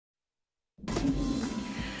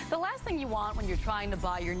thing you want when you're trying to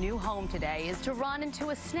buy your new home today is to run into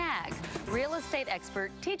a snag. Real estate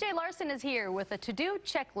expert TJ Larsen is here with a to-do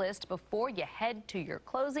checklist before you head to your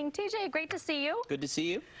closing. TJ, great to see you. Good to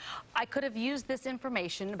see you. I could have used this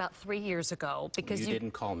information about 3 years ago because you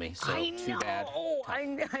didn't call me, so too bad.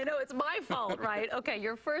 I know, it's my fault, right? Okay,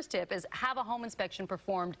 your first tip is have a home inspection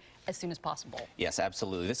performed as soon as possible. Yes,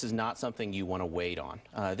 absolutely. This is not something you want to wait on.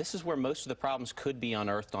 This is where most of the problems could be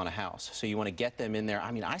unearthed on a house. So you want to get them in there.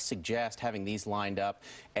 I mean, I suggest having these lined up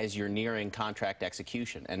as you're nearing contract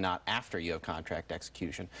execution and not after you have contract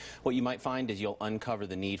execution. What you might find is you'll uncover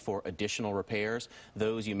the need for additional repairs.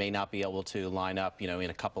 Those you may not be able to line up, in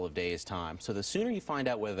a couple of days' time. So the sooner you find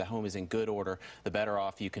out whether the home is in good order, the better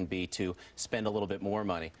off you can be to spend a little bit more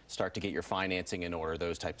money, start to get your financing in order,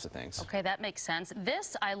 those types of things. Okay, that makes sense.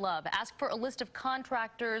 This I love. Ask for a list of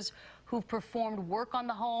contractors who've performed work on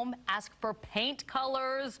the home. Ask for paint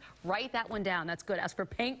colors. Write that one down. That's good. Ask for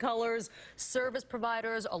paint colors, service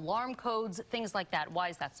providers, alarm codes, things like that. Why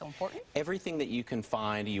is that so important? Everything that you can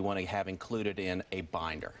find, you want to have included in a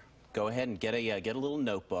binder. Go ahead and get a little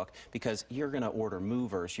notebook, because you're going to order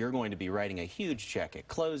movers. You're going to be writing a huge check at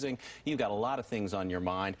closing. You've got a lot of things on your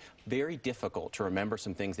mind. Very difficult to remember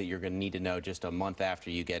some things that you're going to need to know just a month after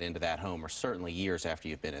you get into that home, or certainly years after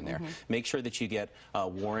you've been in there. Make sure that you get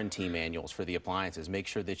warranty manuals for the appliances. Make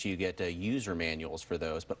sure that you get user manuals for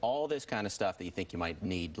those. But all this kind of stuff that you think you might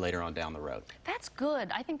need later on down the road. That's good.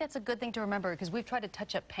 I think that's a good thing to remember, because we've tried to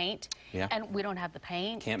touch up paint, and we don't have the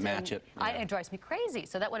paint. Can't match it. It drives me crazy.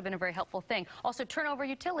 So that would have been a very helpful thing. Also, turn over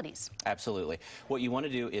utilities. Absolutely. What you want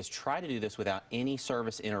to do is try to do this without any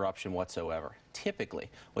service interruption whatsoever. Typically,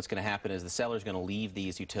 what's going to happen is the seller's going to leave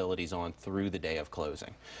these utilities on through the day of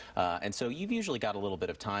closing. And so you've usually got a little bit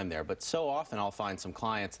of time there, but so often I'll find some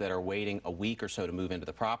clients that are waiting a week or so to move into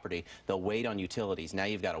the property. They'll wait on utilities. Now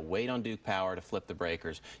you've got to wait on Duke Power to flip the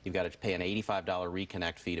breakers. You've got to pay an $85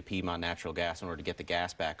 reconnect fee to Piedmont Natural Gas in order to get the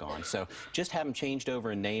gas back on. So just have them changed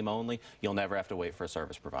over in name only. You'll never have to wait for a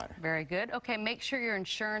service provider. Very good. Okay, make sure your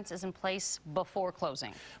insurance is in place before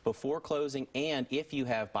closing. Before closing, and if you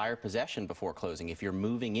have buyer possession before closing, if you're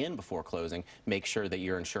moving in before closing, make sure that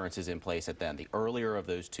your insurance is in place at then, the earlier of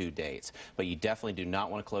those 2 dates. But you definitely do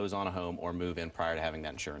not want to close on a home or move in prior to having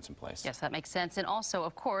that insurance in place. Yes, that makes sense. And also,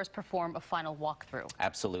 of course, perform a final walkthrough.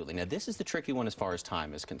 Absolutely. Now, this is the tricky one as far as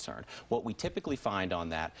time is concerned. What we typically find on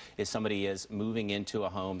that is somebody is moving into a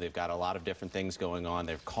home. They've got a lot of different things going on.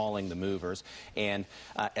 They're calling the movers. And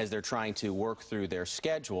as they're trying to work through their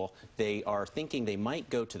schedule, they are thinking they might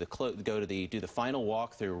do the final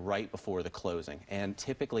walkthrough right before the closing. And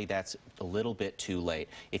typically that's a little bit too late.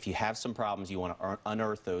 If you have some problems, you want to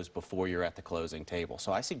unearth those before you're at the closing table.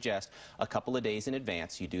 So I suggest a couple of days in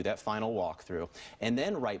advance you do that final walkthrough, and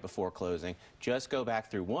then right before closing, just go back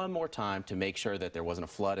through one more time to make sure that there wasn't a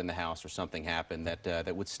flood in the house or something happened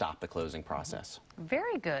that would stop the closing process.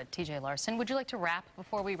 Very good, TJ Larsen. Would you like to wrap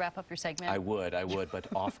before we wrap up your segment? I would, but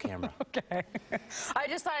off camera. Okay. I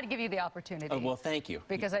just thought I'd give you the opportunity. Well, thank you.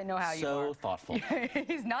 Because I know how you are. So thoughtful.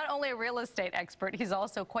 He's not only a real estate expert, he's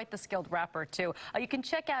also quite the skilled rapper, too. You can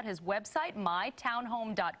check out his website,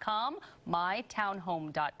 mytownhome.com,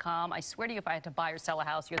 mytownhome.com. I swear to you, if I had to buy or sell a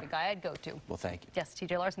house, you're the guy I'd go to. Well, thank you. Yes,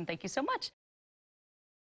 TJ Larsen, thank you so much.